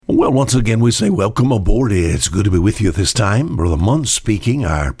Well, once again, we say welcome aboard. It's good to be with you at this time. Brother Munn speaking.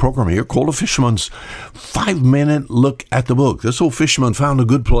 Our program here called A Fisherman's 5-Minute Look at the Book. This old fisherman found a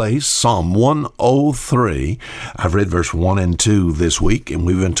good place, Psalm 103. I've read verse 1 and 2 this week, and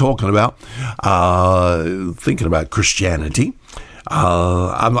we've been talking about, thinking about Christianity.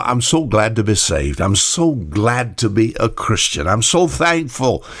 I'm so glad to be saved. I'm so glad to be a Christian. I'm so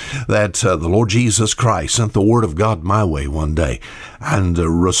thankful that the Lord Jesus Christ sent the Word of God my way one day and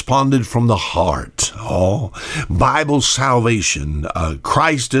responded from the heart. Oh, Bible salvation.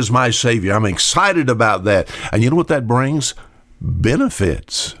 Christ is my Savior. I'm excited about that. And you know what that brings?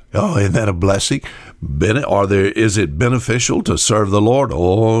 Benefits. Oh, isn't that a blessing? Is it beneficial to serve the Lord?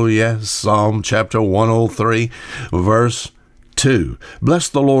 Oh, yes. Psalm chapter 103, verse 2. Bless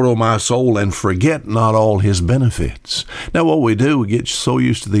the Lord, O my soul, and forget not all his benefits. Now, what we do, we get so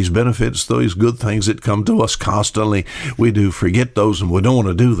used to these benefits, these good things that come to us constantly, we do forget those, and we don't want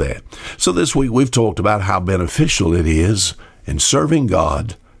to do that. So this week, we've talked about how beneficial it is in serving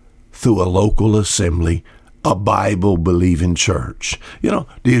God through a local assembly, a Bible-believing church. You know,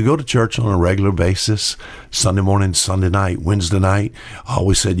 do you go to church on a regular basis? Sunday morning, Sunday night, Wednesday night? I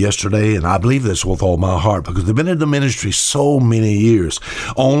always said yesterday, and I believe this with all my heart, because they've been in the ministry so many years.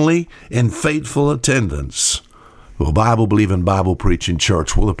 Only in faithful attendance will a Bible-believing, Bible-preaching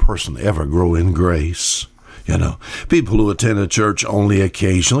church will a person ever grow in grace. You know, people who attend a church only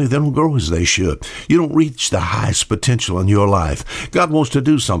occasionally, they don't grow as they should. You don't reach the highest potential in your life. God wants to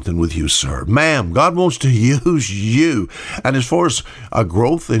do something with you, sir. Ma'am, God wants to use you. And as far as a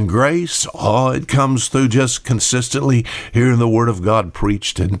growth in grace, it comes through just consistently hearing the Word of God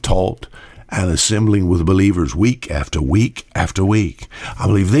preached and taught and assembling with believers week after week after week. I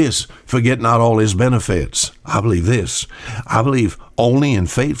believe this, forget not all his benefits. I believe this. I believe only in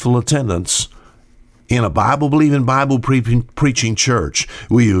faithful attendance in a Bible-believing, Bible-preaching church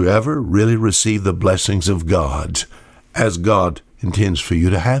will you ever really receive the blessings of God as God intends for you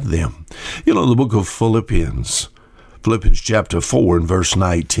to have them. You know, the book of Philippians chapter 4 and verse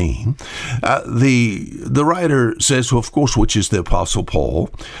 19, the writer says, well, of course, which is the Apostle Paul,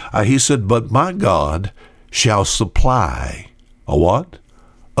 he said, but my God shall supply a what?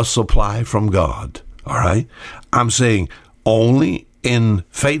 A supply from God. All right? I'm saying only in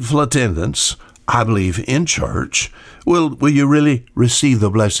faithful attendance, I believe, in church, will you really receive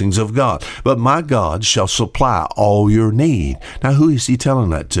the blessings of God. But my God shall supply all your need. Now, who is he telling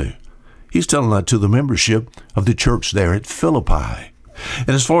that to? He's telling that to the membership of the church there at Philippi.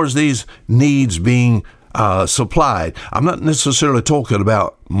 And as far as these needs being supplied, I'm not necessarily talking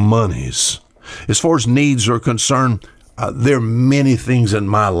about monies. As far as needs are concerned, there are many things in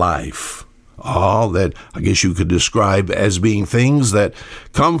my life that I guess you could describe as being things that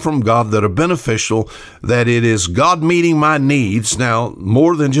come from God that are beneficial, that it is God meeting my needs. Now,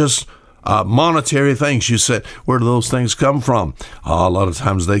 more than just monetary things. You said, where do those things come from? A lot of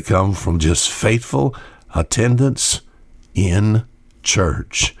times they come from just faithful attendance in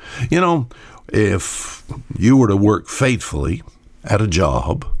church. You know, if you were to work faithfully at a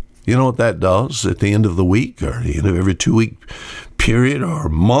job, you know what that does at the end of the week or the end of every 2-week period or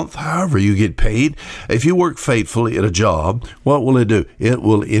month, however you get paid. If you work faithfully at a job, what will it do? It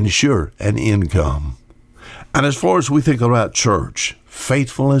will ensure an income. And as far as we think about church,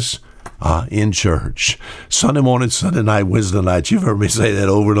 faithfulness in church, Sunday morning, Sunday night, Wednesday night, you've heard me say that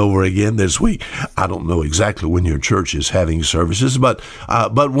over and over again this week. I don't know exactly when your church is having services, but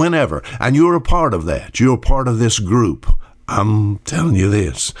whenever, and you're a part of that. You're a part of this group. I'm telling you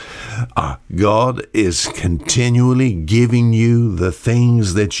this, God is continually giving you the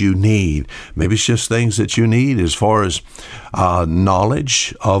things that you need. Maybe it's just things that you need as far as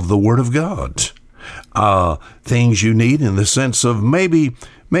knowledge of the Word of God. Things you need in the sense of maybe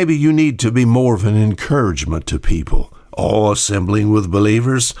you need to be more of an encouragement to people. Or assembling with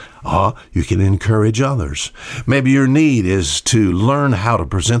believers, you can encourage others. Maybe your need is to learn how to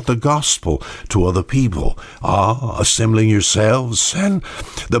present the gospel to other people. Assembling yourselves and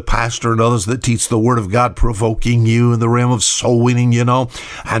the pastor and others that teach the Word of God, provoking you in the realm of soul winning, you know,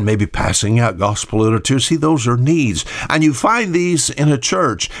 and maybe passing out gospel literature. See, those are needs. And you find these in a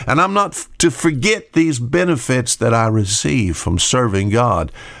church. And I'm not to forget these benefits that I receive from serving God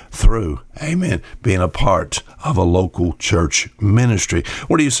through, amen, being a part of a local church ministry.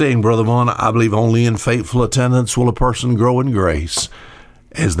 What are you saying, Brother Vaughn? I believe only in faithful attendance will a person grow in grace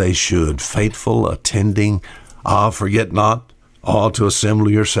as they should. Faithful attending, forget not, to assemble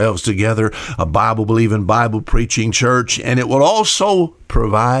yourselves together, a Bible-believing, Bible-preaching church, and it will also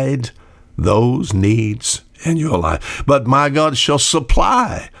provide those needs in your life. But my God shall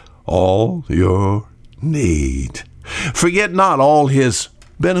supply all your need. Forget not all his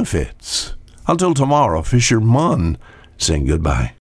benefits. Until tomorrow, fisherman saying goodbye.